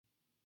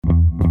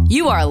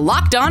You are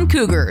Locked On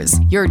Cougars,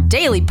 your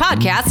daily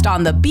podcast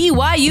on the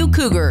BYU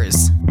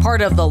Cougars,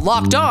 part of the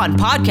Locked On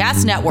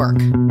Podcast Network.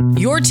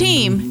 Your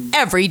team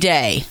every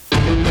day.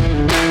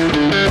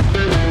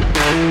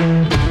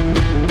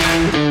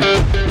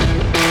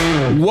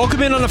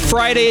 Welcome in on a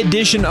Friday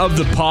edition of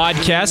the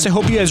podcast. I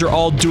hope you guys are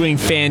all doing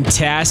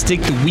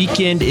fantastic. The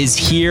weekend is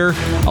here.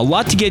 A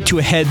lot to get to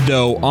ahead,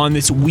 though, on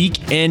this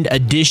weekend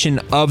edition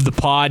of the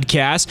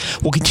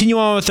podcast. We'll continue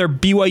on with our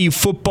BYU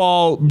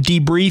football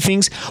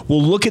debriefings.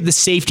 We'll look at the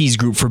safeties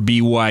group for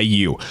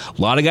BYU.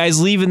 A lot of guys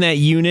leaving that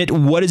unit.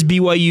 What does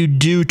BYU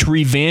do to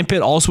revamp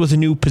it? Also with a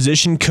new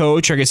position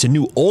coach, or I guess a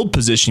new old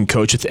position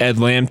coach with Ed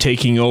Lamb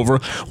taking over.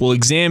 We'll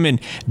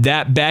examine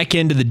that back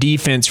end of the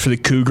defense for the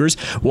Cougars.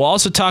 We'll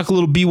also talk a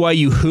little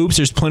BYU hoops.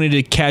 There's plenty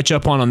to catch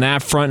up on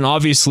that front. And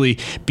obviously,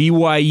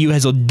 BYU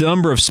has a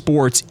number of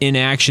sports in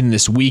action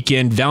this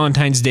weekend,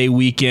 Valentine's Day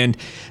weekend.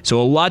 So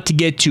a lot to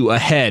get to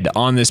ahead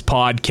on this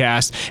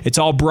podcast. It's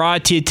all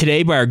brought to you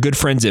today by our good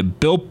friends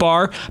at Built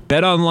Bar,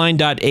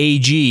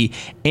 betonline.ag,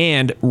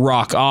 and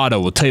Rock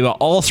Auto. We'll tell you about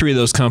all three of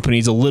those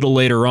companies a little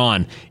later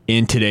on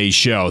in today's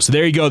show. So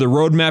there you go, the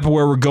roadmap of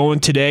where we're going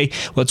today.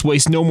 Let's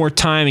waste no more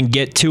time and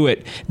get to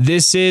it.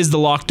 This is the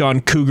Locked On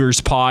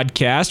Cougars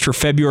podcast for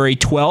February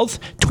 12th,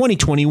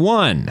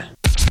 2021.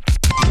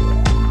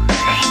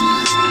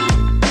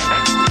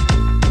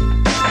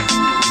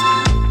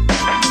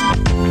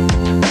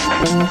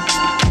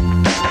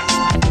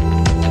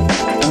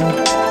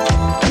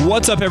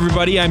 What's up,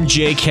 everybody? I'm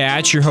Jake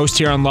Hatch, your host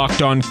here on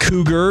Locked On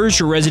Cougars,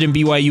 your resident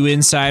BYU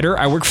insider.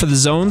 I work for the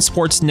Zone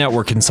Sports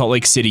Network in Salt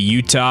Lake City,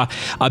 Utah.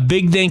 A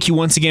big thank you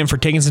once again for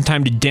taking some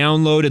time to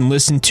download and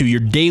listen to your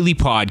daily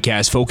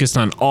podcast focused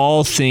on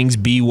all things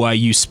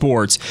BYU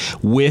sports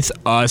with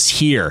us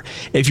here.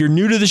 If you're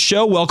new to the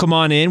show, welcome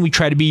on in. We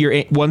try to be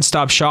your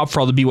one-stop shop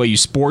for all the BYU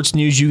sports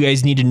news you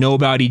guys need to know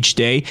about each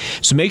day.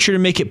 So make sure to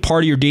make it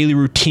part of your daily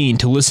routine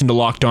to listen to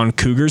Locked On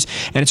Cougars.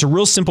 And it's a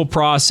real simple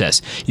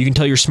process. You can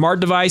tell your smart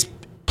device,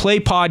 play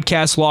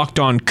podcast Locked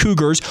On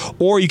Cougars,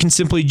 or you can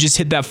simply just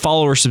hit that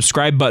follow or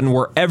subscribe button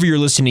wherever you're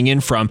listening in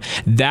from.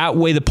 That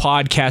way the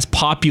podcast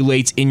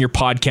populates in your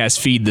podcast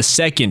feed the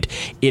second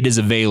it is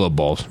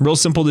available. Real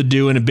simple to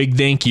do, and a big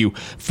thank you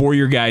for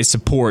your guys'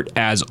 support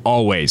as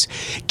always.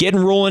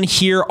 Getting rolling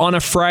here on a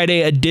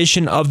Friday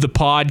edition of the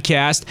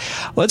podcast.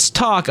 Let's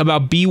talk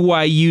about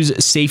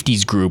BYU's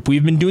safeties group.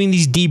 We've been doing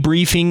these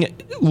debriefing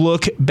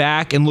look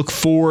back and look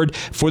forward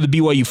for the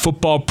BYU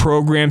football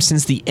program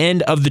since the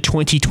end of the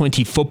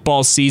 2020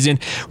 football season.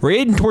 We're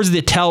heading towards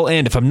the tail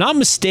end. If I'm not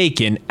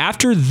mistaken,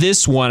 after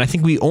this one, I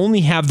think we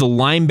only have the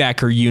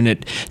linebacker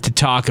unit to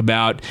talk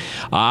about.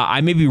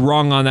 I may be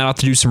wrong on that. I'll have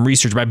to do some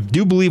research, but I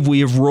do believe we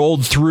have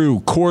rolled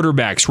through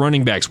quarterbacks,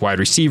 running backs, wide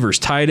receivers,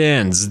 tight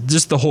ends,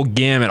 just the whole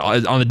gamut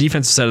on the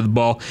defensive side of the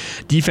ball,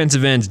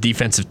 defensive ends,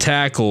 defensive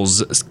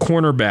tackles,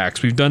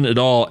 cornerbacks. We've done it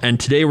all, and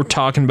today we're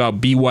talking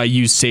about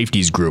BYU's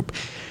safeties group.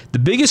 The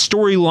biggest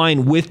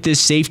storyline with this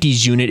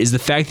safeties unit is the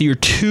fact that your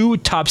two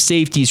top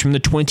safeties from the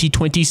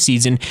 2020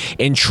 season,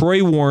 and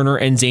Troy Warner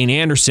and Zane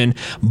Anderson,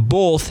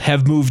 both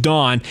have moved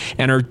on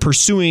and are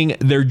pursuing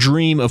their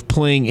dream of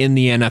playing in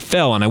the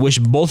NFL. And I wish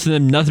both of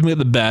them nothing but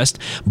the best.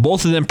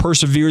 Both of them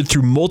persevered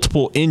through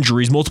multiple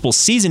injuries, multiple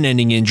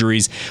season-ending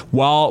injuries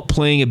while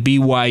playing at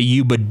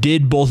BYU, but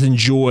did both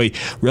enjoy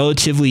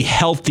relatively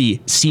healthy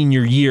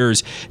senior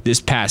years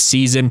this past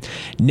season.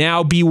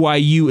 Now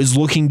BYU is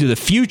looking to the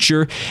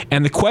future,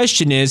 and the question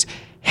is,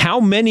 how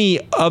many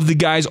of the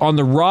guys on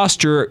the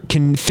roster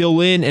can fill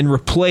in and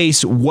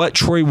replace what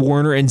Troy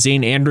Warner and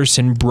Zane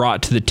Anderson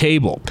brought to the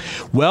table?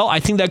 Well, I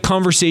think that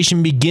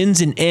conversation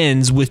begins and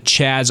ends with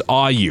Chaz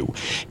Ayu.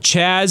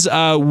 Chaz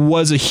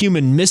was a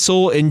human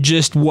missile in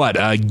just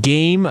a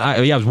game?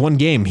 It was one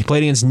game. He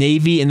played against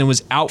Navy and then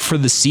was out for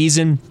the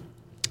season.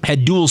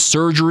 Had dual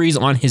surgeries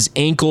on his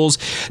ankles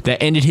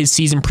that ended his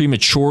season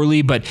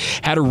prematurely, but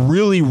had a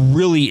really,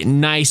 really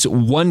nice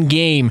one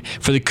game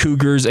for the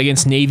Cougars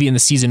against Navy in the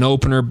season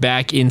opener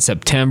back in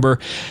September.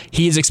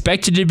 He is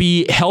expected to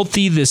be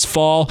healthy this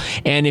fall,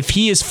 and if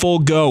he is full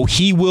go,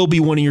 he will be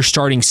one of your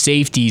starting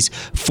safeties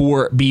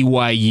for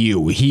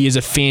BYU. He is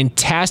a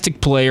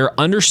fantastic player,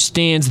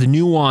 understands the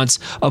nuance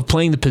of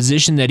playing the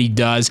position that he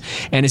does,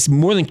 and is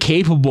more than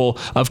capable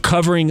of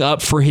covering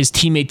up for his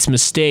teammates'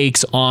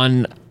 mistakes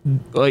on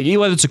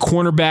whether it's a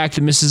cornerback that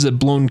misses a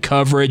blown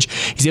coverage.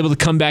 He's able to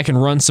come back and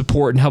run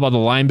support and help out the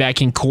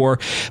linebacking core.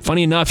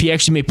 Funny enough, he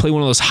actually may play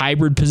one of those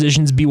hybrid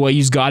positions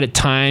BYU's got at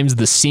times,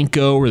 the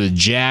Cinco or the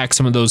Jack,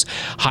 some of those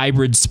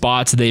hybrid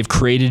spots that they've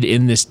created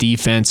in this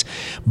defense.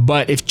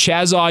 But if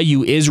Chaz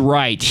Ayu is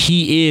right,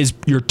 he is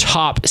your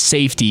top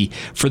safety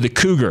for the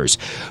Cougars.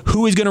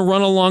 Who is going to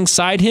run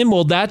alongside him?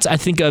 Well, that's, I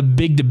think, a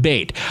big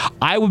debate.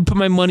 I would put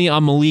my money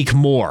on Malik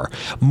Moore.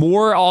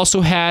 Moore also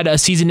had a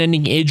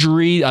season-ending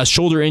injury, a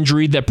shoulder shoulder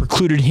injury that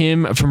precluded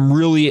him from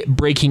really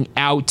breaking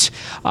out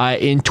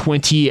in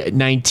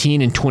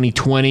 2019 and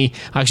 2020.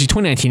 Actually,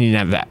 2019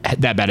 didn't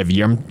have that bad of a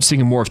year. I'm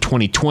thinking more of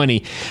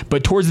 2020.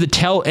 But towards the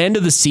tail end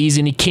of the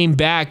season, he came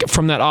back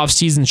from that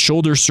off-season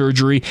shoulder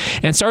surgery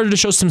and started to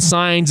show some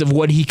signs of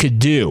what he could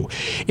do.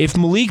 If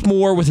Malik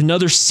Moore, with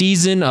another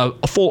season, a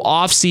full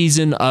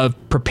off-season of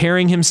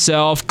preparing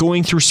himself,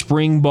 going through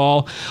spring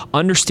ball,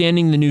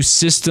 understanding the new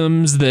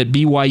systems that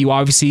BYU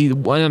obviously,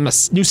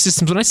 new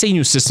systems, when I say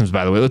new systems,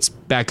 by the way, let's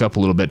back up a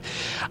little bit.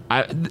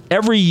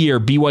 Every year,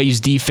 BYU's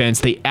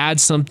defense, they add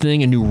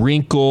something, a new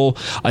wrinkle,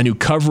 a new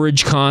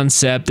coverage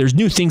concept. There's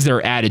new things that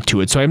are added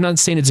to it. So I'm not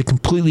saying it's a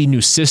completely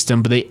new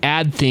system, but they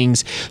add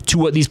things to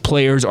what these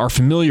players are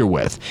familiar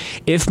with.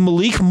 If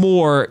Malik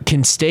Moore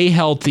can stay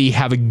healthy,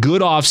 have a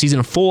good offseason,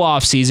 a full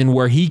offseason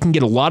where he can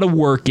get a lot of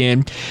work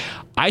in,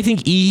 I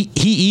think he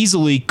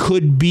easily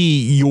could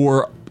be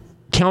your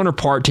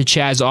counterpart to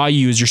Chaz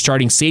Ayu as your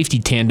starting safety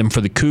tandem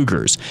for the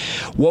Cougars.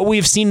 What we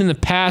have seen in the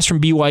past from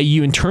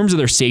BYU in terms of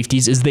their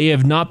safeties is they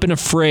have not been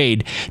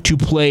afraid to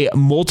play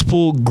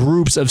multiple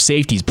groups of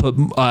safeties, put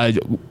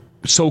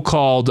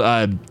so-called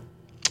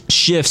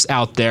shifts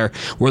out there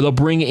where they'll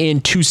bring in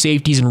two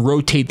safeties and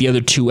rotate the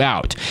other two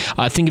out.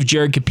 Think of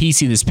Jared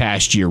Capisi this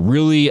past year.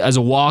 Really, as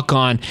a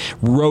walk-on,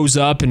 rose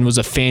up and was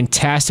a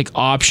fantastic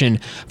option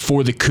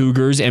for the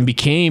Cougars and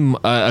became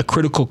a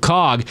critical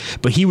cog,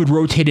 but he would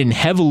rotate in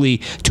heavily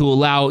to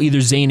allow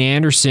either Zane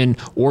Anderson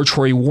or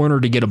Troy Warner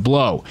to get a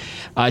blow.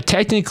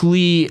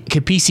 Technically,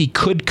 Capisi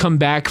could come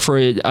back for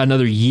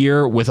another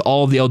year with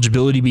all of the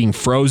eligibility being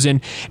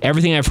frozen.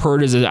 Everything I've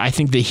heard is that I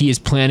think that he is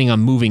planning on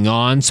moving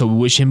on, so we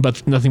wish him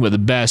nothing but the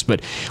best.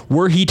 But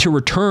were he to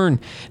return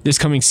this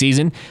coming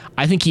season,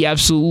 I think he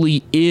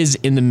absolutely is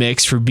in the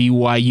mix for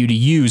BYU to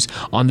use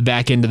on the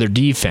back end of their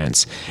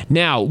defense.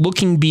 Now,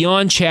 looking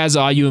beyond Chaz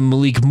Ayu and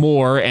Malik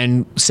Moore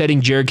and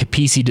setting Jared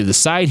Capisi to the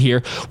side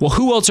here, well,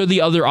 who else are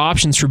the other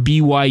options for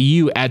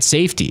BYU at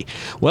safety?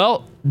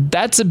 Well,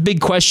 that's a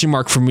big question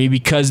mark for me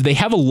because they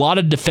have a lot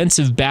of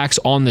defensive backs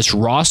on this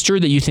roster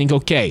that you think,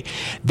 okay,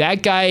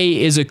 that guy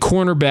is a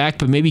cornerback,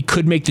 but maybe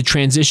could make the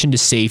transition to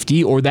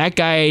safety, or that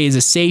guy is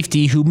a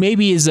safety who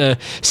maybe is a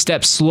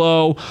step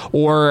slow,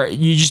 or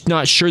you're just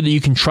not sure that you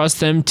can trust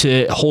them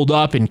to hold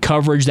up in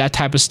coverage, that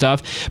type of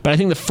stuff. But I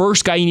think the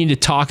first guy you need to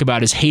talk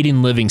about is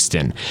Hayden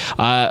Livingston,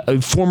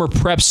 a former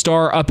prep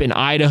star up in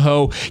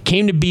Idaho,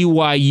 came to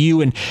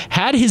BYU and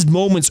had his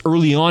moments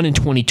early on in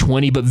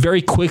 2020, but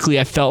very quickly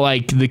I felt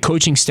like the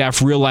coaching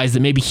staff realized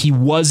that maybe he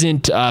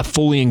wasn't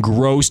fully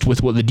engrossed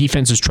with what the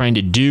defense was trying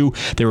to do.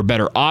 There were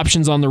better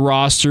options on the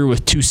roster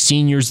with two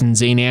seniors in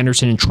Zane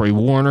Anderson and Troy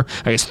Warner.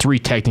 I guess three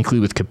technically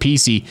with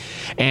Capisi.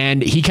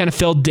 And he kind of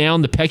fell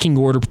down the pecking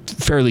order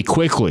fairly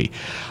quickly.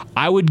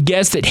 I would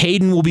guess that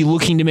Hayden will be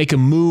looking to make a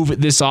move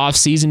this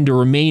offseason to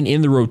remain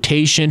in the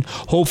rotation,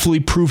 hopefully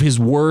prove his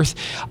worth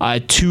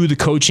to the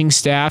coaching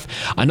staff.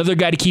 Another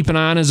guy to keep an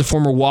eye on as a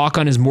former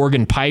walk-on is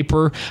Morgan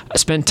Piper.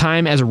 Spent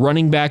time as a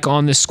running back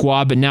on this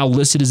squad, but now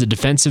listed as a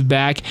defensive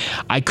back.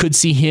 I could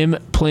see him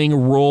playing a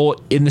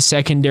role in the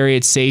secondary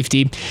at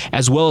safety,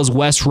 as well as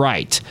Wes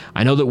Wright.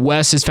 I know that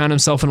Wes has found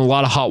himself in a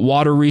lot of hot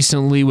water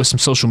recently with some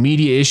social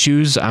media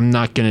issues. I'm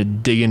not going to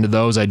dig into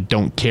those. I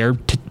don't care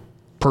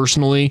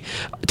personally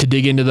to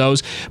dig into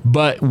those,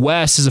 but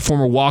Wes is a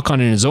former walk-on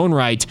in his own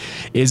right,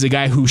 is a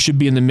guy who should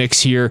be in the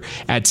mix here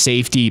at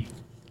safety.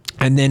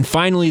 And then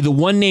finally, the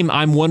one name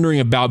I'm wondering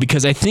about,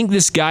 because I think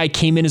this guy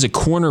came in as a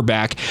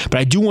cornerback, but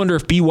I do wonder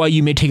if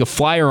BYU may take a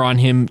flyer on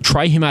him,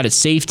 try him out at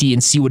safety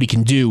and see what he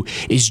can do,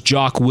 is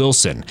Jock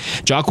Wilson.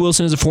 Jock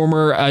Wilson is a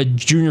former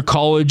junior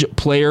college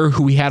player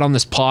who we had on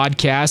this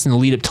podcast in the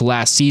lead up to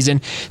last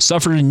season.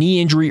 Suffered a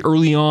knee injury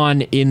early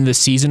on in the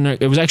season.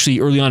 It was actually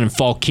early on in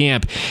fall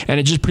camp, and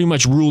it just pretty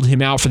much ruled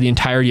him out for the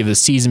entirety of the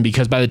season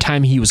because by the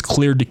time he was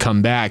cleared to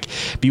come back,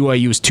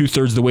 BYU was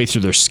 2/3 of the way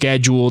through their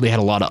schedule. They had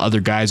a lot of other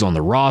guys on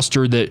the roster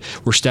that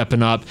were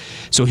stepping up.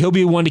 So he'll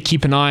be one to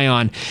keep an eye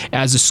on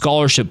as a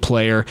scholarship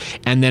player.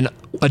 And then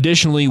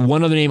additionally,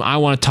 one other name I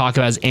want to talk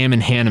about is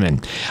Ammon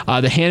Hanneman.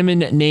 The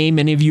Hanneman name,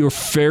 many of you are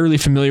fairly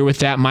familiar with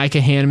that. Micah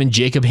Hanneman,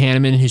 Jacob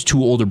Hanneman, his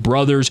two older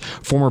brothers,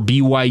 former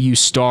BYU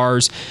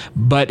stars.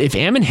 But if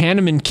Ammon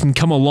Hanneman can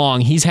come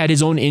along, he's had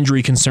his own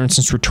injury concerns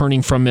since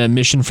returning from a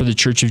mission for the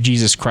Church of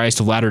Jesus Christ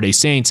of Latter-day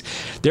Saints.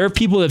 There are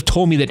people that have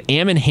told me that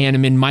Ammon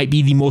Hanneman might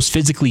be the most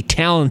physically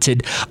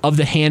talented of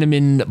the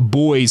Hanneman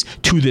boys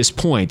to this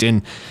point.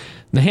 And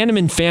the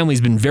Hanneman family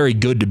has been very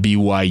good to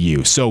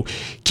BYU. So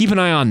keep an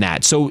eye on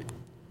that. So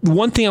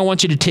one thing I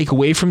want you to take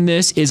away from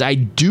this is I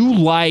do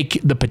like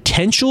the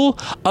potential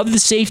of the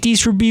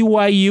safeties for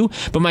BYU,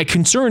 but my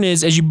concern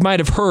is, as you might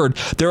have heard,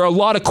 there are a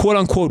lot of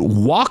quote-unquote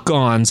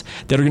walk-ons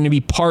that are going to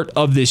be part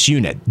of this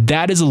unit.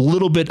 That is a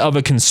little bit of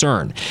a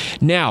concern.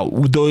 Now,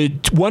 the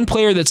one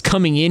player that's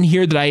coming in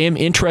here that I am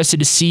interested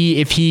to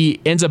see if he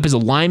ends up as a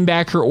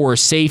linebacker or a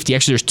safety,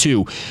 actually there's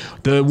two.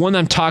 The one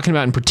I'm talking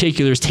about in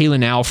particular is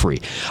Taylon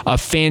Alfrey, a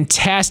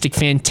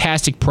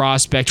fantastic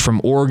prospect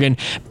from Oregon,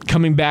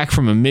 coming back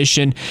from a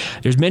mission.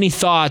 There's many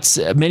thoughts,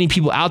 many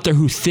people out there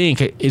who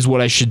think, is what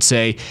I should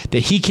say, that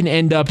he can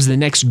end up as the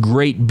next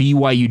great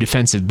BYU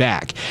defensive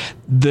back.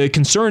 The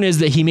concern is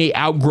that he may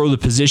outgrow the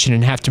position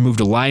and have to move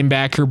to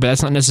linebacker, but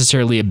that's not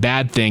necessarily a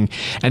bad thing.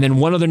 And then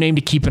one other name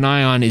to keep an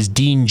eye on is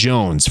Dean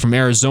Jones from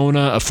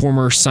Arizona, a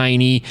former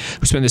signee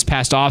who spent this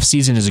past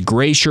offseason as a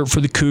gray shirt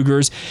for the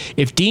Cougars.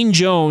 If Dean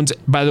Jones,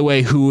 by the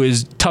way, who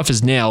is tough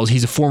as nails,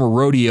 he's a former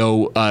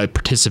rodeo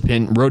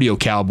participant, rodeo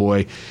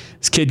cowboy.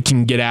 This kid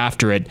can get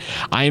after it.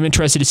 I am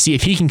interested to see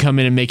if he can come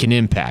in and make an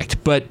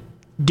impact. But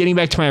getting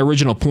back to my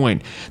original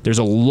point, there's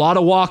a lot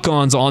of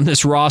walk-ons on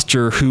this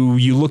roster who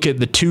you look at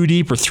the 2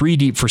 deep or 3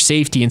 deep for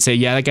safety and say,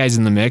 yeah, that guy's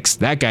in the mix,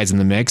 that guy's in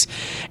the mix,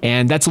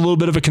 and that's a little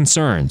bit of a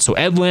concern. So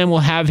Ed Lamb will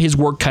have his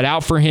work cut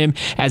out for him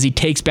as he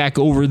takes back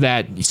over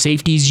that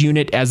safeties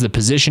unit as the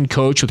position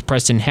coach, with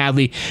Preston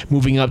Hadley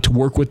moving up to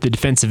work with the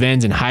defensive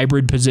ends in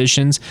hybrid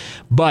positions.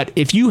 But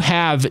if you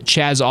have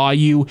Chaz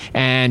Ayu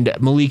and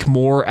Malik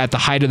Moore at the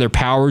height of their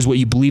powers, what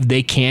you believe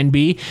they can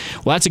be,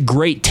 well, that's a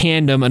great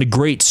tandem and a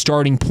great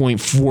starting point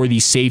for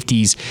these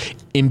safeties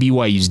in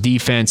BYU's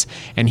defense,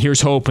 and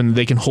here's hoping that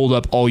they can hold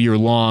up all year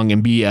long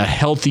and be a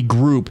healthy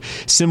group,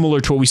 similar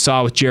to what we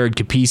saw with Jared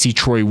Capisi,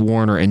 Troy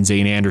Warner, and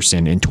Zane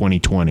Anderson in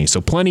 2020. So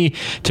plenty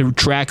to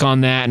track on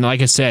that, and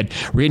like I said,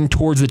 we're getting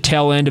towards the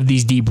tail end of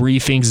these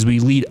debriefings as we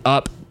lead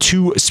up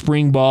to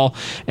spring ball,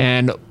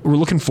 and we're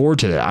looking forward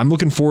to that. I'm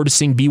looking forward to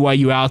seeing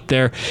BYU out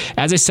there.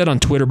 As I said on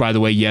Twitter, by the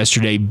way,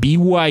 yesterday,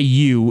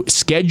 BYU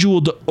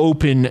scheduled to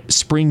open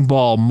spring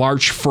ball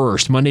March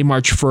 1st, Monday,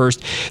 March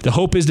 1st. The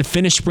hope is to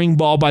finish spring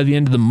ball by the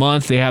end of the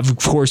month. They have, of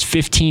course,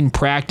 15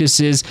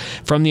 practices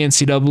from the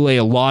NCAA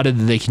allotted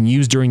that they can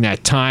use during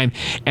that time,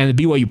 and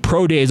the BYU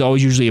Pro Day is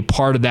always usually a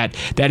part of that.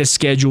 That is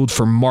scheduled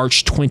for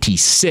March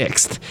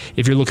 26th,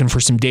 if you're looking for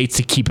some dates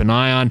to keep an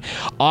eye on.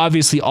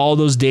 Obviously, all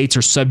those dates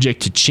are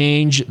subject to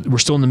change. We're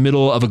still in the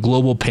middle of a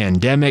global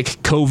pandemic.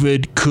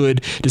 COVID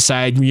could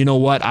decide, you know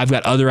what, I've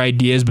got other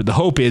ideas, but the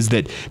hope is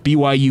that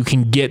BYU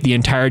can get the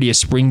entirety of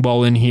spring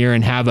ball in here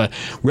and have a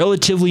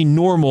relatively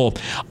normal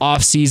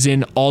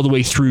offseason all the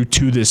way through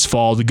to this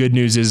fall. The good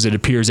news is it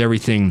appears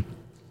everything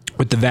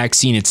with the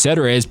vaccine,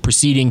 etc., is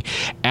proceeding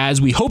as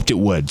we hoped it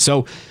would.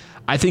 So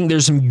I think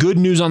there's some good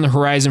news on the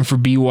horizon for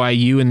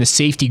BYU and the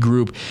safety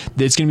group.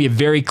 That's going to be a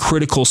very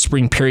critical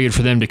spring period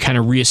for them to kind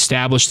of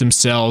reestablish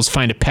themselves,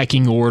 find a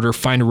pecking order,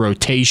 find a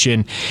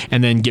rotation,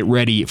 and then get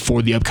ready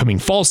for the upcoming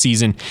fall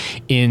season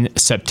in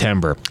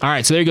September. All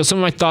right, so there you go. Some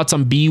of my thoughts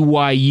on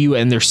BYU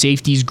and their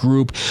safeties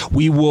group.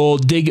 We will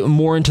dig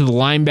more into the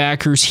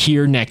linebackers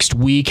here next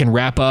week and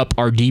wrap up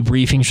our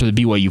debriefings for the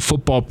BYU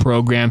football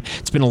program.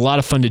 It's been a lot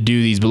of fun to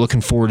do these, but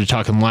looking forward to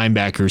talking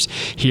linebackers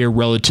here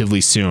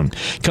relatively soon.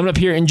 Coming up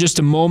here in just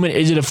a moment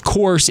of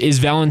course, is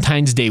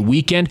Valentine's Day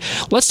weekend.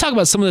 Let's talk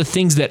about some of the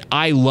things that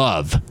I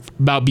love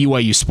about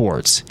BYU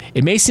sports.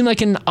 It may seem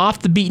like an off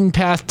the beaten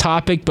path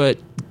topic, but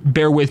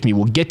bear with me.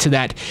 We'll get to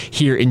that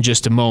here in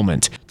just a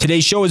moment.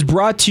 Today's show is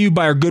brought to you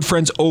by our good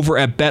friends over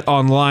at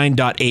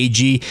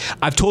betonline.ag.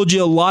 I've told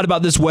you a lot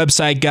about this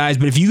website, guys,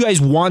 but if you guys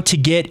want to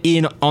get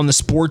in on the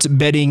sports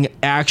betting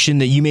action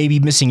that you may be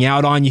missing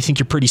out on, you think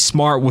you're pretty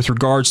smart with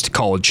regards to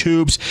college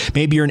hoops,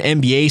 maybe you're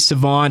an NBA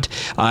savant,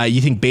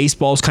 you think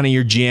baseball is kind of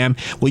your jam,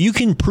 well, you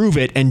can prove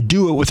it and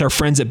do it with our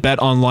friends at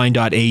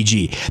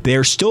betonline.ag. They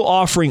are still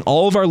offering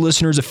all of our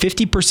listeners a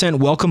 50%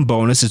 welcome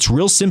bonus. It's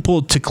real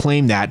simple to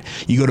claim that.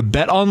 You go to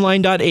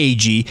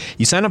betonline.ag,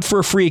 you sign up for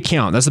a free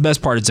account. That's the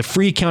best part. It's a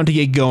free account to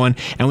get going,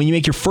 and when you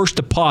make your first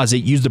deposit,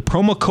 use the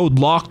promo code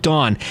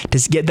LOCKEDON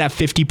to get that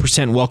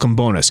 50% welcome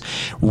bonus.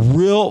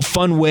 Real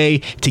fun way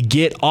to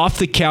get off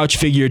the couch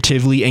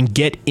figuratively and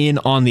get in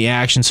on the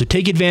action. So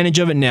take advantage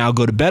of it now.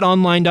 Go to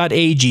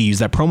betonline.ag, use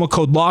that promo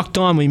code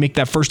LOCKEDON when you make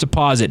that first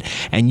deposit,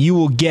 and you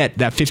will get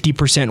that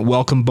 50%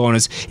 welcome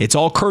bonus. It's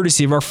all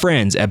courtesy of our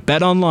friends at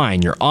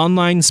BetOnline, your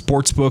online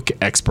sportsbook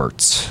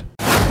experts.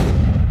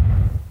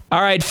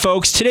 All right,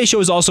 folks, today's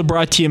show is also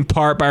brought to you in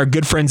part by our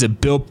good friends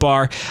at Built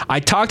Bar. I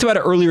talked about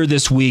it earlier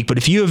this week, but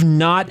if you have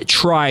not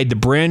tried the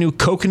brand new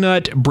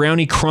coconut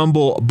brownie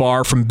crumble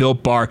bar from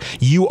Built Bar,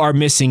 you are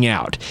missing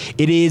out.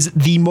 It is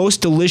the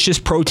most delicious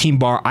protein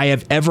bar I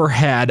have ever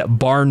had,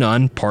 bar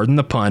none, pardon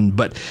the pun,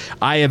 but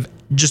I have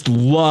just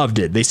loved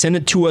it. They sent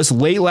it to us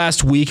late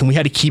last week, and we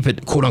had to keep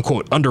it, quote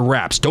unquote, under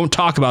wraps. Don't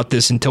talk about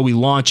this until we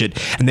launch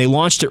it. And they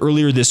launched it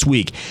earlier this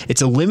week.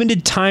 It's a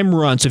limited time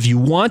run, so if you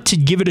want to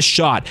give it a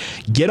shot,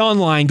 get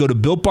online, go to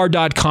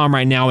builtbar.com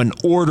right now and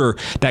order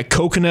that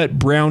coconut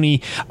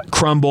brownie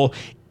crumble.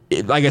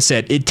 Like I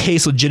said, it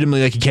tastes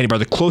legitimately like a candy bar.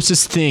 The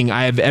closest thing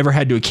I have ever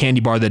had to a candy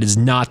bar that is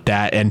not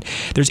that. And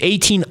there's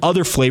 18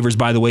 other flavors,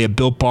 by the way, of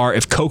Built Bar.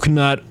 If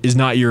coconut is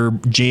not your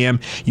jam,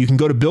 you can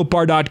go to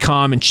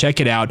BuiltBar.com and check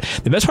it out.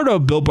 The best part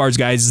about Built Bars,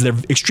 guys, is they're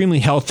extremely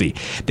healthy.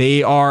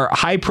 They are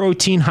high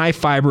protein, high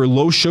fiber,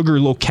 low sugar,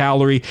 low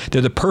calorie.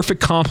 They're the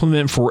perfect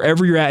complement for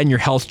wherever you're at in your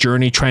health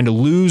journey, trying to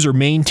lose or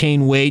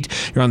maintain weight.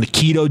 You're on the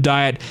keto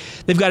diet.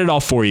 They've got it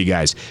all for you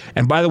guys.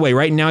 And by the way,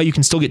 right now, you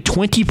can still get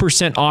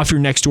 20% off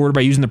your next order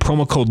by using the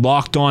promo code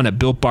LOCKEDON at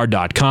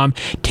BuiltBar.com.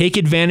 Take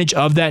advantage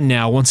of that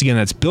now. Once again,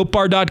 that's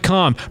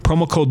BuiltBar.com,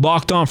 promo code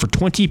LOCKEDON for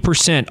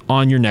 20%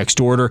 on your next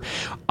order.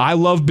 I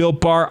love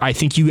Built Bar. I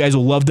think you guys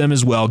will love them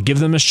as well. Give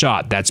them a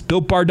shot. That's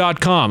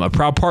BuiltBar.com, a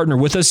proud partner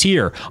with us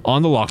here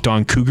on the Locked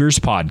On Cougars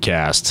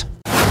podcast.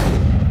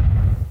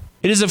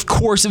 It is, of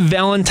course,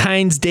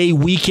 Valentine's Day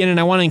weekend, and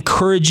I want to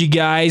encourage you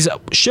guys,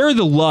 share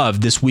the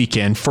love this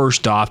weekend,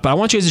 first off, but I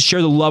want you guys to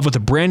share the love with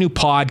a brand new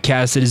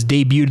podcast that has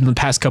debuted in the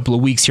past couple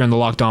of weeks here on the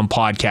Locked On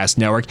Podcast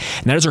Network,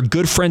 and that is our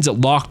good friends at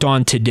Locked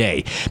On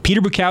Today. Peter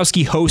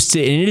Bukowski hosts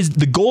it, and it is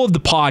the goal of the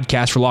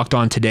podcast for Locked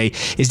On Today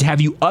is to have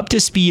you up to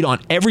speed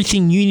on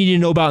everything you need to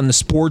know about in the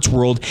sports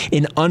world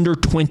in under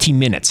 20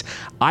 minutes.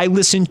 I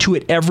listen to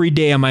it every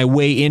day on my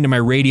way into my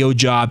radio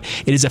job.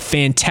 It is a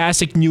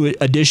fantastic new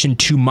addition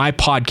to my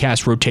podcast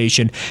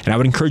rotation, and I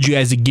would encourage you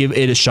guys to give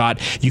it a shot.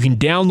 You can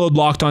download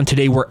Locked On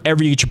Today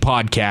wherever you get your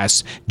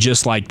podcasts,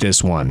 just like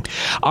this one.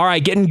 All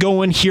right, getting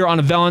going here on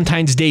a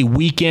Valentine's Day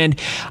weekend.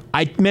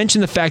 I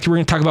mentioned the fact that we're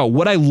going to talk about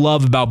what I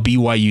love about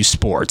BYU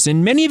sports,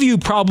 and many of you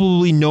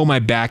probably know my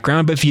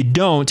background, but if you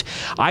don't,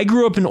 I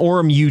grew up in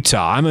Orem,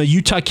 Utah. I'm a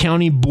Utah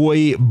County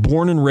boy,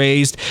 born and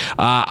raised.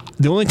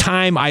 The only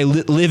time I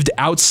lived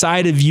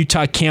outside of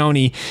Utah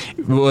County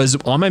was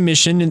on my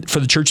mission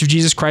for the Church of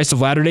Jesus Christ of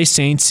Latter-day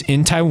Saints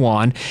in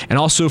Taiwan, and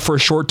also for a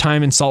short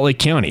time in Salt Lake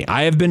County.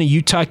 I have been a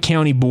Utah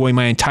County boy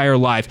my entire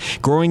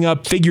life, growing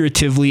up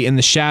figuratively in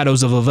the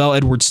shadows of Lavelle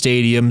Edwards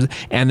Stadium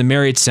and the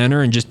Marriott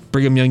Center and just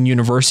Brigham Young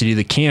University,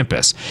 the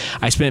campus.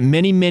 I spent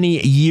many,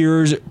 many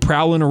years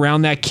prowling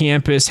around that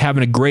campus,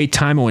 having a great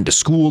time. I went to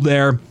school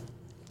there.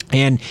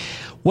 And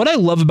what I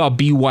love about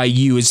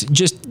BYU is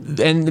just,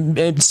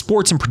 and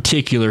sports in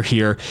particular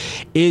here,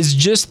 is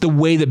just the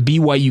way that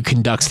BYU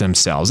conducts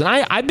themselves. And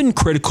I've been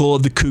critical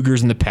of the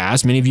Cougars in the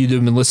past. Many of you that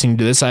have been listening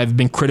to this, I've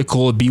been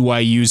critical of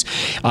BYU's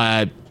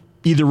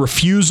either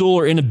refusal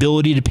or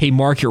inability to pay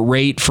market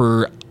rate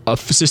for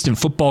assistant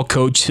football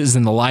coaches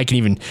and the like, and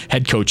even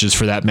head coaches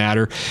for that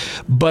matter.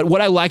 But what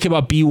I like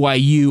about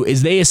BYU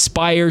is they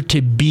aspire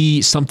to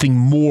be something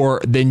more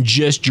than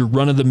just your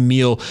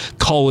run-of-the-mill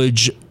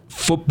college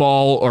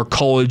football or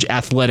college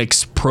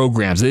athletics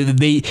programs.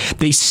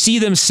 They see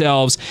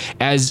themselves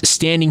as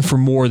standing for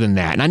more than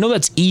that. And I know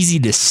that's easy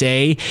to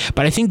say,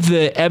 but I think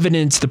the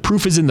evidence, the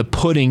proof is in the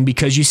pudding,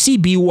 because you see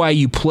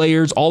BYU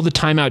players all the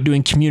time out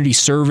doing community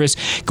service,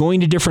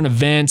 going to different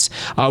events.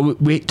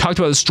 We talked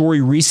about the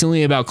story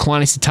recently about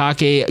Kalani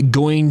Sitake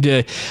going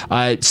to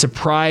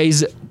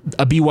surprise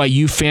a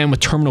BYU fan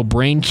with terminal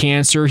brain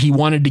cancer. He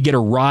wanted to get a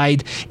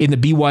ride in the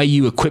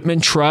BYU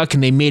equipment truck,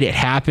 and they made it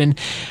happen.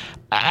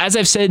 As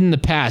I've said in the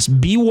past,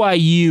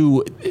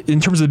 BYU, in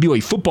terms of the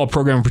BYU football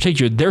program in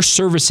particular, they're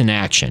service in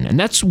action. And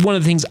that's one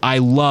of the things I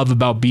love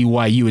about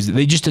BYU, is that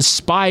they just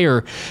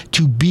aspire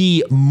to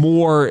be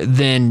more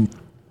than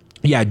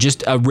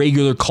just a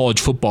regular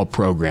college football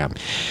program.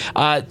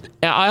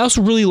 I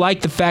also really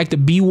like the fact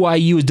that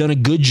BYU has done a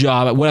good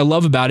job. What I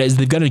love about it is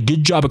they've done a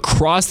good job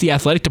across the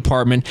athletic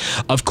department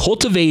of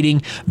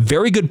cultivating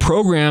very good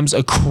programs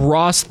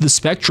across the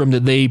spectrum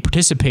that they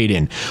participate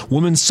in.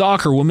 Women's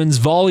soccer, women's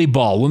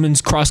volleyball,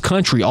 women's cross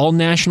country, all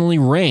nationally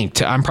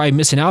ranked. I'm probably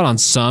missing out on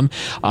some.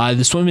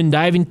 The swim and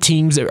diving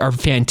teams are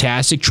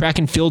fantastic. Track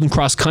and field and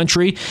cross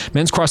country.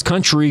 Men's cross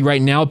country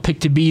right now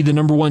picked to be the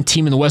number one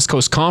team in the West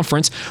Coast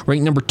Conference,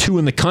 ranked number 2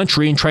 in the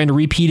country and trying to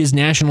repeat as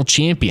national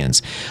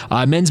champions.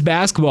 Men's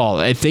basketball,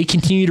 if they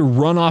continue to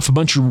run off a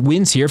bunch of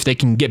wins here, if they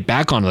can get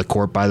back onto the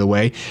court, by the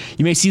way,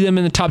 you may see them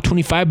in the top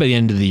 25 by the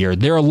end of the year.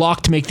 They're a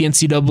lock to make the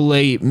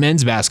NCAA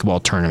men's basketball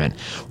tournament.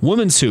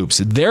 Women's hoops,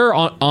 they're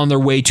on their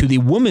way to the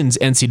women's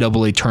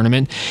NCAA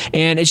tournament,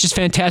 and it's just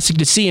fantastic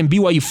to see. And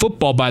BYU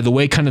football, by the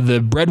way, kind of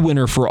the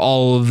breadwinner for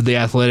all of the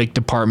athletic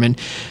department,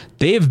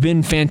 they have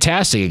been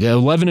fantastic.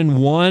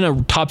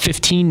 11-1, a top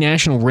 15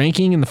 national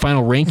ranking in the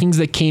final rankings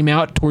that came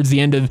out towards the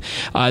end of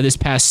this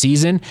past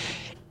season.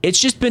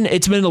 It's been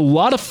a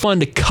lot of fun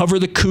to cover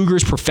the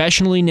Cougars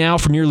professionally now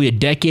for nearly a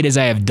decade, as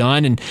I have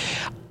done, and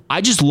I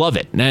just love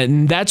it.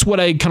 And that's what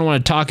I kind of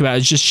want to talk about,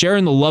 is just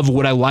sharing the love of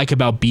what I like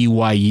about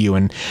BYU.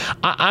 And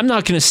I'm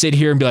not going to sit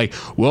here and be like,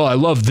 well, I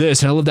love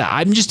this and I love that.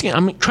 I'm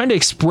trying to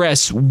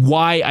express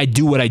why I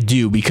do what I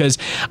do, because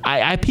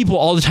I have people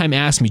all the time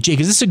ask me, Jake,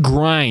 is this a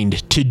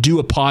grind to do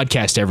a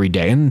podcast every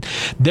day? And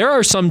there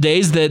are some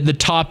days that the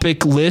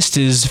topic list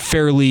is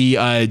fairly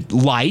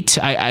light.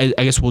 I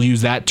guess we'll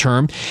use that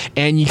term.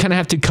 And you kind of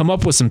have to come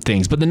up with some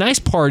things. But the nice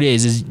part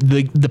is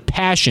the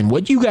passion.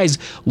 What you guys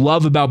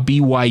love about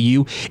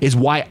BYU is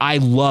why I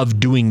love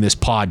doing this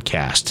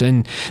podcast.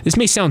 And this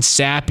may sound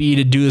sappy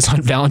to do this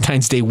on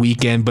Valentine's Day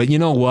weekend, but you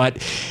know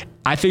what?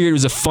 I figured it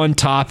was a fun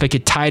topic.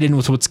 It tied in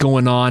with what's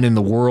going on in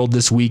the world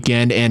this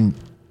weekend, and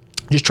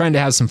just trying to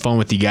have some fun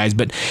with you guys.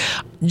 But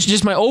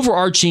just my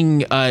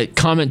overarching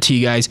comment to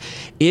you guys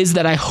is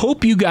that I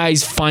hope you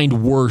guys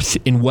find worth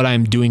in what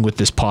I'm doing with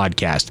this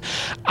podcast.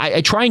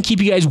 I try and keep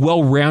you guys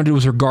well-rounded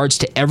with regards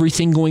to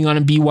everything going on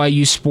in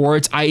BYU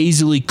sports. I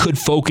easily could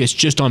focus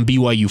just on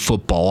BYU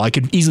football. I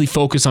could easily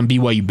focus on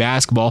BYU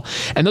basketball.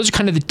 And those are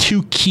kind of the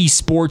two key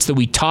sports that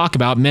we talk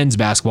about, men's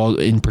basketball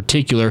in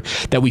particular,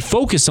 that we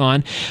focus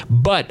on.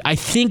 But I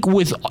think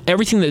with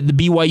everything that the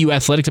BYU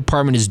athletic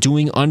department is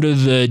doing under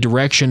the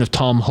direction of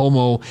Tom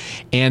Homo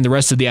and the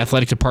rest of the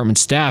athletic department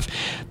staff,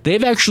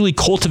 they've actually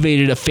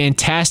cultivated a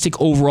fantastic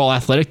overall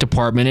athletic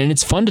department, and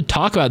it's fun to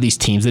talk about these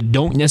teams that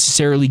don't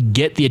necessarily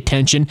get the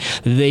attention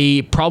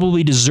they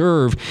probably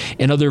deserve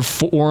in other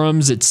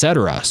forums,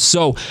 etc.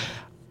 So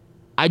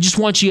I just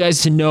want you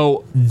guys to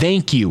know,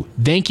 thank you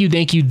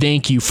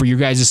for your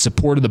guys'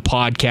 support of the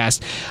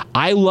podcast.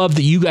 I love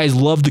that you guys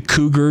love the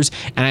Cougars,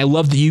 and I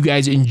love that you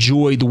guys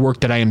enjoy the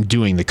work that I am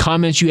doing. The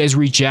comments you guys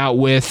reach out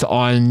with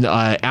on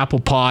Apple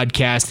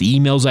Podcasts, the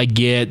emails I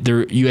get,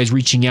 you guys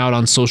reaching out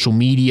on social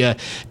media,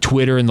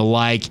 Twitter and the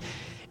like,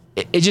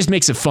 it just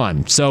makes it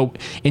fun. So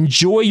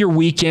enjoy your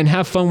weekend.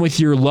 Have fun with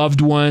your loved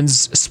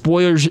ones,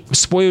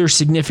 spoiler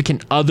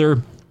significant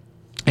other,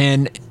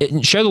 and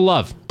share the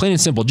love. Plain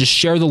and simple. Just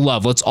share the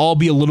love. Let's all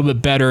be a little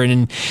bit better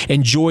and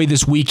enjoy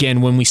this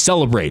weekend when we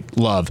celebrate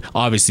love,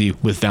 obviously,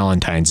 with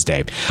Valentine's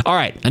Day. All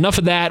right, enough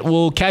of that.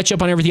 We'll catch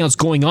up on everything else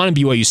going on in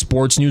BYU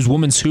sports news.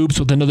 Women's hoops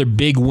with another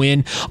big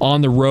win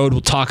on the road. We'll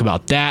talk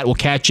about that. We'll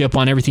catch up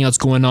on everything else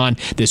going on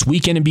this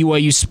weekend in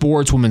BYU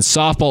sports. Women's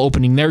softball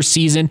opening their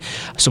season.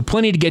 So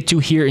plenty to get to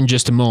here in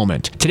just a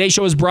moment. Today's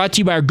show is brought to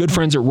you by our good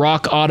friends at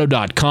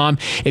rockauto.com.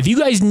 If you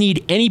guys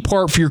need any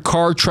part for your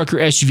car, truck, or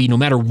SUV, no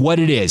matter what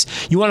it is,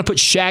 you want to put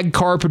shag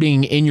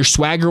carpeting in your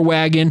Swagger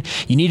wagon,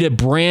 you need a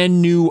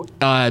brand new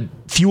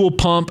fuel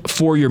pump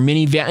for your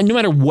minivan, and no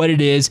matter what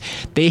it is,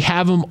 they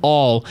have them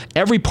all,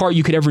 every part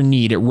you could ever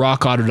need at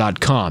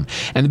rockauto.com.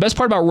 And the best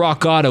part about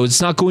Rock Auto is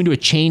it's not going to a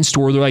chain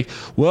store. They're like,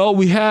 well,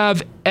 we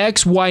have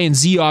X, Y, and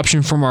Z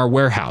option from our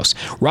warehouse.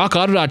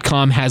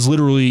 rockauto.com has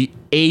literally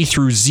A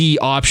through Z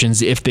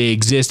options if they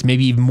exist,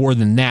 maybe even more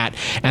than that,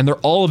 and they're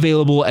all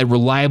available at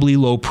reliably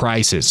low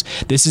prices.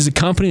 This is a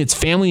company that's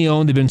family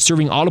owned. They've been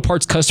serving auto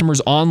parts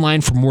customers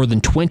online for more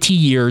than 20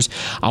 years.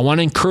 I want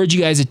to encourage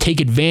you guys to take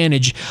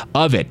advantage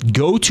of it.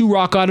 Go to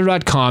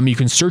rockauto.com. You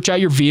can search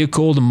out your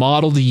vehicle, the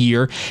model, the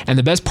year, and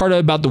the best part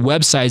about the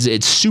website is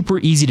it's super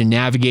easy to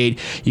navigate.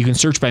 You can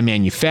search by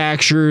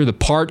manufacturer, the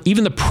part,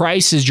 even the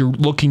prices you're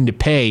looking to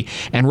pay,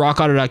 and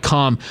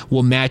rockauto.com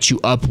will match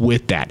you up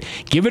with that.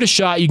 Give it a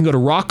shot. You can go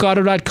to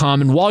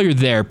rockauto.com, and while you're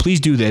there, please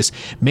do this.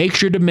 Make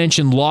sure to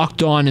mention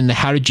Locked On in the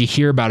How Did You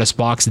Hear About Us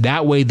box.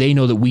 That way they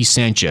know that we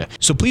sent you.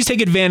 So please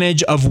take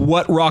advantage of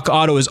what Rock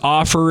Auto is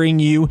offering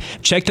you.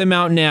 Check them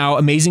out now.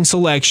 Amazing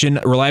selection,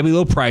 reliably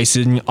low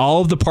pricing,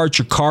 all of the parts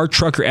your car,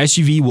 truck, or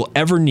SUV will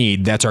ever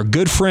need. That's our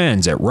good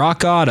friends at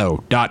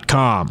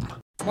rockauto.com.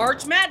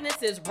 March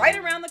Madness is right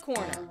around the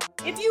corner.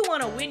 If you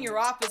want to win your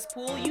office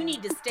pool, you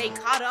need to stay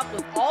caught up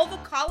with all the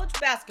college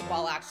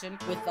basketball action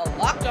with the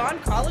Locked On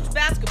College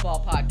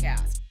Basketball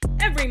Podcast.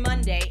 Every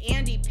Monday,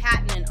 Andy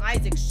Patton and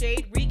Isaac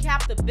Shade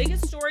recap the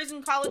biggest stories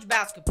in college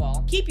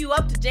basketball, keep you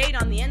up to date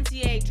on the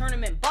NCAA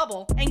tournament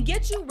bubble, and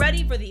get you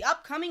ready for the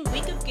upcoming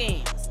week of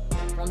games.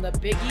 From the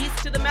Big East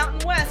to the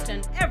Mountain West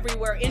and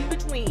everywhere in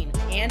between,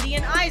 Andy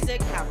and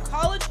Isaac have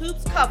college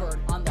hoops covered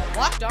on the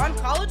Locked On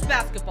College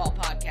Basketball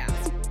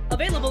Podcast.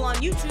 Available on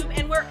YouTube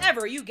and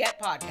wherever you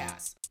get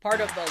podcasts.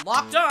 Part of the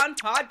Locked On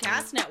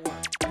Podcast Network.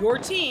 Your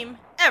team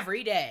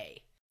every day.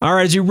 All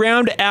right, as we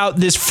round out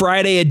this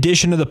Friday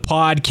edition of the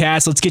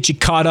podcast, let's get you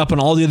caught up on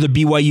all the other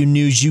BYU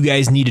news you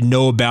guys need to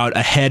know about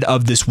ahead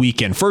of this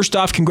weekend. First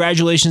off,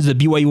 congratulations to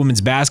the BYU women's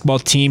basketball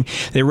team.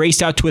 They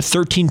raced out to a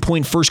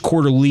 13-point first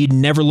quarter lead,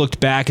 never looked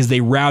back as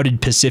they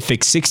routed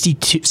Pacific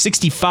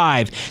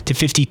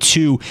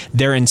 65-52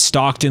 there in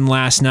Stockton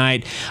last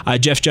night.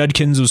 Jeff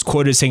Judkins was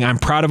quoted as saying, "I'm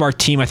proud of our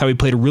team. I thought we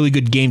played a really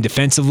good game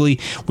defensively.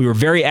 We were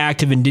very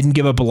active and didn't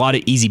give up a lot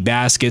of easy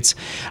baskets."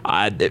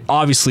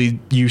 Obviously,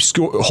 you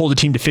hold a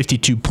team to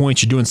 52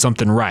 points, you're doing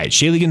something right.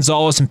 Shaylee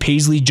Gonzalez and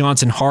Paisley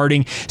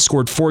Johnson-Harding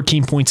scored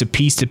 14 points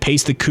apiece to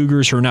pace the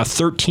Cougars, who are now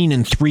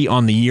 13-3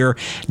 on the year,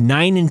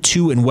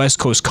 9-2 in West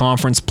Coast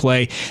Conference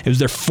play. It was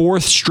their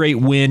fourth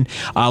straight win.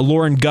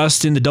 Lauren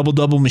Gustin, the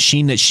double-double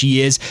machine that she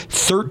is,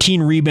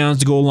 13 rebounds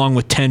to go along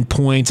with 10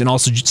 points, and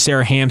also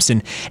Sarah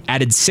Hampson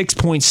added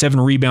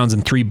 6.7 rebounds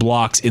and 3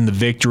 blocks in the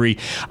victory.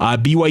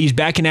 BYU's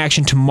back in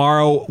action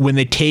tomorrow when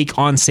they take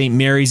on St.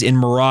 Mary's in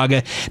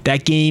Moraga.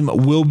 That game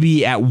will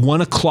be at 1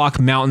 o'clock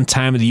Mountain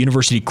Time at the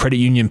University Credit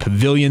Union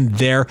Pavilion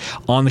there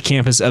on the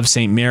campus of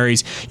St.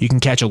 Mary's. You can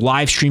catch a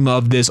live stream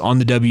of this on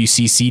the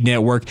WCC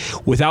network.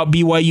 Without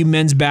BYU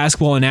men's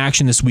basketball in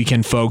action this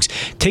weekend, folks,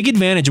 take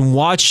advantage and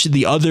watch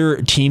the other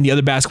team, the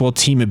other basketball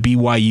team at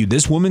BYU.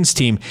 This women's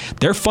team,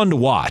 they're fun to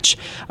watch.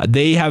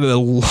 They have a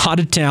lot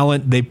of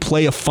talent. They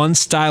play a fun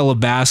style of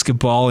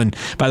basketball. And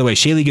by the way,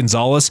 Shaylee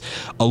Gonzalez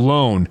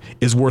alone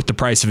is worth the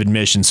price of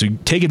admission. So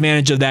take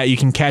advantage of that. You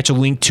can catch a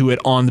link to it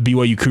on the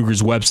BYU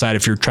Cougars website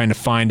if you're trying to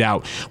find out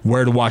out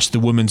where to watch the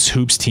women's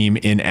hoops team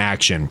in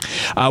action.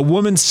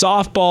 Women's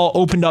softball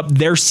opened up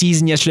their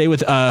season yesterday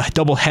with a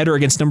doubleheader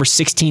against number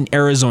 16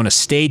 Arizona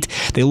State.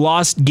 They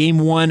lost game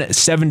 1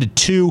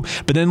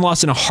 7-2, but then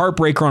lost in a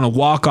heartbreaker on a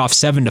walk-off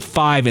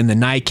 7-5 in the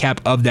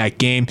nightcap of that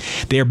game.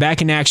 They are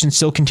back in action,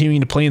 still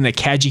continuing to play in the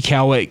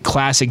Kajikawa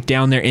Classic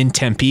down there in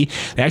Tempe.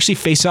 They actually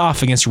face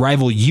off against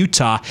rival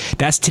Utah.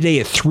 That's today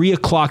at 3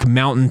 o'clock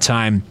Mountain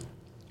Time.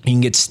 You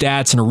can get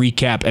stats and a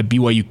recap at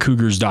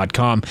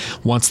BYUCougars.com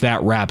once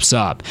that wraps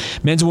up.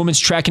 Men's and women's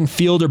track and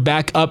field are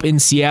back up in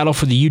Seattle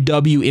for the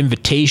UW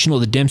Invitational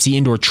at the Dempsey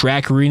Indoor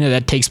Track Arena.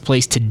 That takes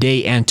place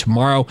today and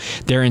tomorrow.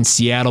 They're in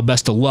Seattle.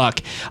 Best of luck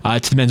to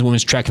the men's and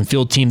women's track and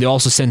field team. They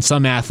also send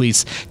some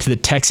athletes to the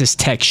Texas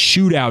Tech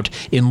Shootout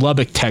in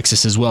Lubbock,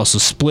 Texas as well, so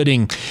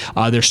splitting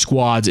their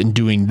squads and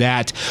doing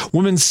that.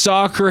 Women's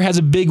soccer has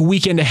a big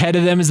weekend ahead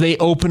of them as they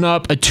open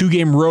up a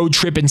 2-game road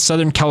trip in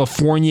Southern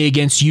California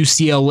against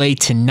UCLA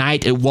tonight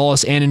at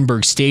Wallace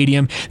Annenberg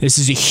Stadium. This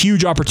is a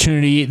huge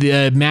opportunity.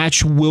 The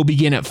match will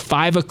begin at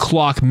 5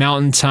 o'clock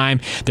Mountain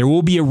Time. There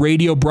will be a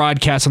radio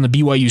broadcast on the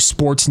BYU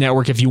Sports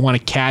Network if you want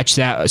to catch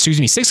that.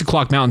 6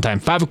 o'clock Mountain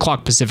Time, 5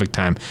 o'clock Pacific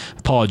Time.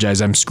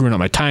 Apologize, I'm screwing up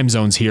my time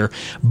zones here.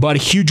 But a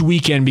huge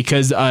weekend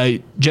because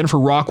Jennifer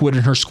Rockwood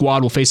and her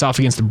squad will face off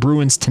against the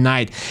Bruins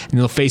tonight, and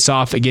they'll face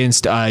off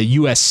against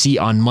USC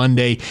on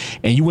Monday.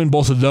 And you win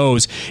both of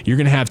those, you're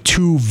going to have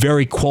 2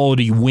 very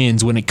quality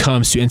wins when it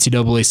comes to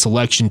NCAA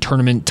selection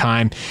tournament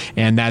time,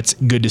 and that's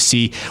good to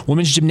see.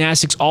 Women's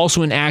gymnastics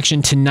also in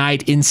action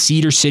tonight in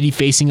Cedar City,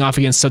 facing off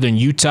against Southern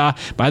Utah.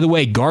 By the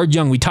way, Guard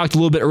Young, we talked a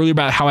little bit earlier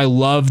about how I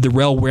love the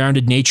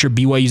well-rounded nature of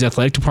BYU's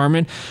athletic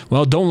department.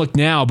 Well, don't look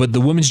now, but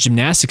the women's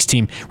gymnastics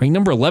team ranked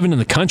number 11 in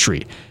the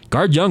country.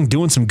 Guard Young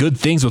doing some good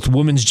things with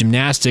women's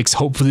gymnastics.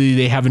 Hopefully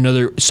they have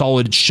another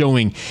solid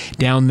showing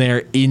down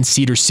there in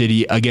Cedar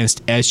City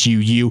against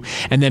SUU.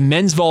 And then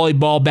men's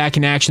volleyball back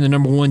in action, the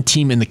number 1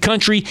 team in the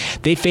country.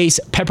 They face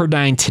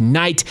Pepperdine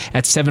tonight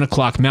at 7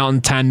 o'clock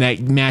Mountain Time.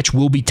 That match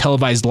will be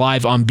televised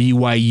live on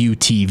BYU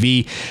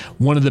TV.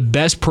 One of the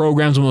best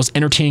programs, one of the most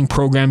entertaining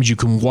programs you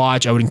can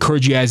watch. I would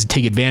encourage you guys to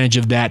take advantage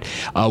of that.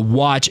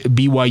 Watch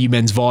BYU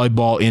men's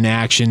volleyball in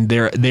action.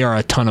 They are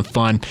a ton of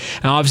fun.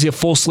 And obviously a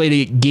full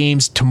slate of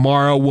games tomorrow.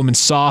 Women's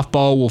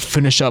softball will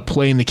finish up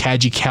playing the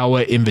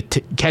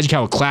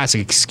Kajikawa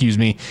Classic,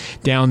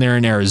 down there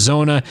in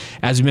Arizona.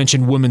 As we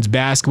mentioned, women's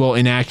basketball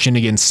in action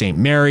against St.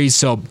 Mary's.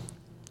 So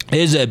it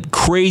is a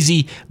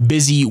crazy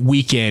busy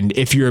weekend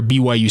if you're a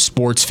BYU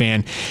sports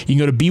fan. You can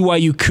go to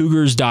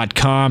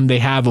BYUCougars.com. They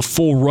have a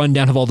full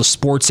rundown of all the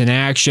sports in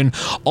action,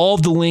 all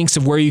of the links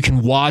of where you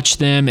can watch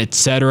them,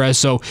 etc.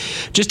 So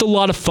just a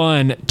lot of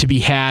fun to be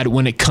had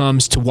when it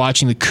comes to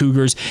watching the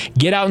Cougars.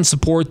 Get out and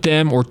support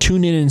them or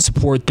tune in and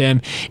support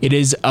them. It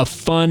is a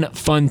fun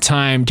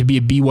time to be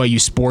a BYU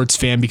sports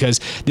fan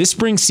because this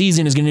spring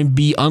season is going to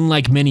be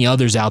unlike many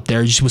others out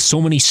there, just with so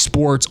many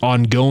sports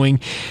ongoing.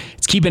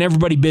 It's keeping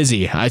everybody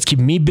busy. It's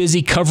keeping me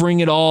busy covering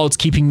it all. It's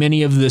keeping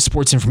many of the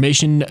sports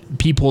information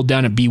people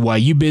down at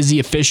BYU busy,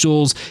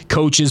 officials,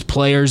 coaches,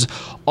 players,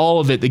 all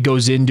of it that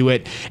goes into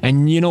it.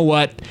 And you know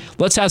what?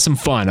 Let's have some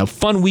fun. A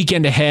fun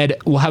weekend ahead.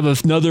 We'll have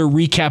another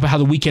recap of how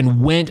the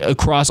weekend went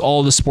across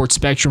all the sports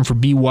spectrum for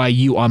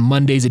BYU on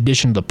Monday's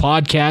edition of the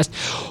podcast.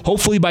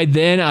 Hopefully by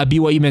then,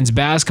 BYU men's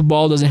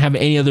basketball doesn't have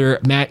any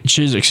other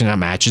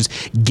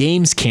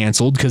games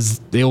canceled because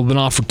they'll have been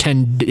off for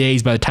 10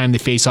 days by the time they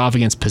face off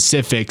against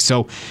Pacific. So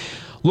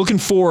looking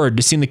forward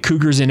to seeing the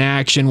Cougars in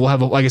action. We'll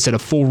have, like I said, a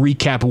full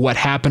recap of what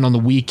happened on the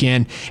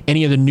weekend.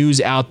 Any other news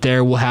out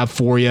there we'll have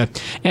for you.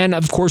 And,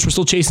 of course, we're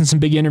still chasing some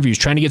big interviews,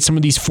 trying to get some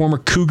of these former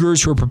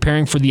Cougars who are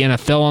preparing for the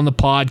NFL on the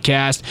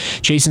podcast,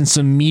 chasing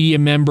some media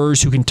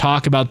members who can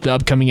talk about the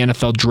upcoming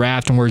NFL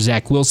draft and where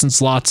Zach Wilson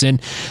slots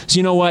in. So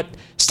you know what?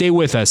 Stay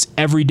with us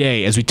every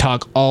day as we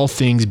talk all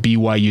things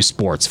BYU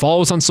sports.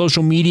 Follow us on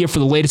social media for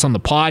the latest on the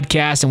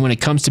podcast. And when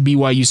it comes to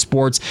BYU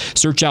sports,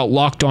 search out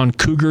Locked On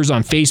Cougars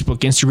on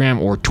Facebook,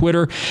 Instagram, or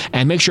Twitter.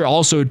 And make sure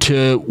also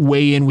to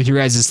weigh in with your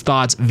guys'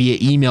 thoughts via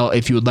email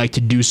if you would like to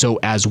do so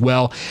as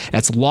well.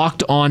 That's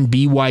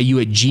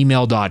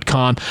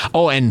lockedonbyu@gmail.com.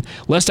 Oh, and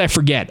lest I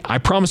forget, I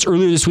promised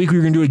earlier this week we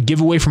were going to do a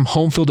giveaway from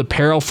Home Field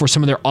Apparel for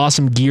some of their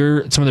awesome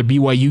gear, some of their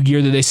BYU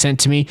gear that they sent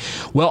to me.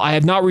 Well, I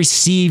have not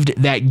received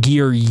that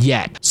gear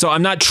yet. So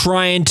I'm not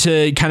trying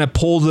to kind of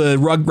pull the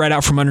rug right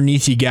out from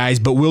underneath you guys,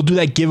 but we'll do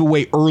that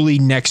giveaway early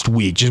next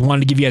week. Just wanted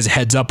to give you guys a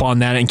heads up on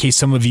that in case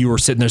some of you are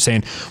sitting there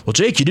saying, well,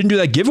 Jake, you didn't do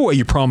that giveaway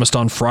you promised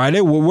on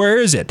Friday. Well, where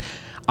is it?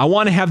 I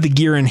want to have the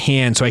gear in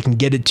hand so I can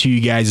get it to you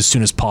guys as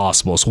soon as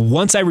possible. So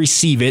once I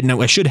receive it, and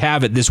I should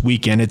have it this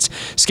weekend, it's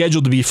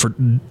scheduled to be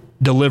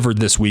delivered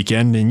this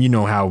weekend, and you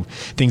know how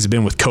things have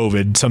been with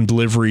COVID. Some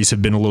deliveries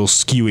have been a little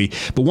skewy,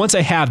 but once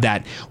I have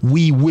that,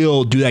 we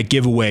will do that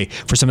giveaway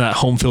for some of that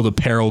Home Field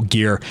Apparel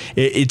gear.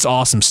 It's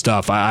awesome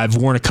stuff. I've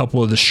worn a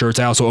couple of the shirts.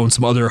 I also own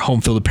some other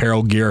Home Field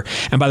Apparel gear,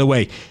 and by the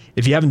way,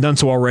 if you haven't done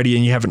so already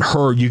and you haven't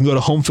heard, you can go to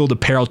Home Field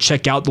Apparel,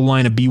 check out the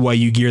line of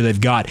BYU gear they've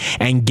got,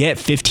 and get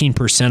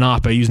 15%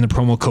 off by using the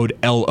promo code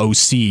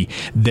LOC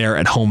there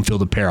at Home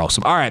Field Apparel.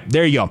 So, all right,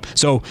 there you go.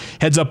 So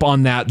heads up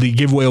on that. The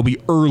giveaway will be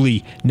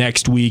early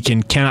next week,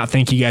 and cannot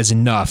thank you guys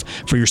enough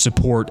for your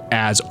support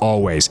as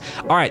always.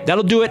 All right,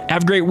 that'll do it.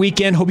 Have a great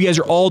weekend. Hope you guys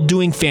are all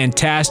doing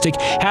fantastic.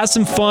 Have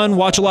some fun.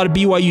 Watch a lot of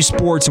BYU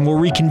sports, and we'll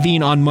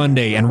reconvene on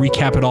Monday and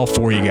recap it all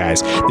for you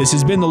guys. This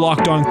has been the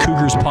Locked On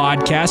Cougars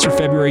podcast for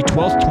February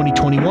 12th,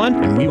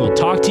 2021, and we will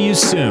talk to you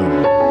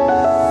soon.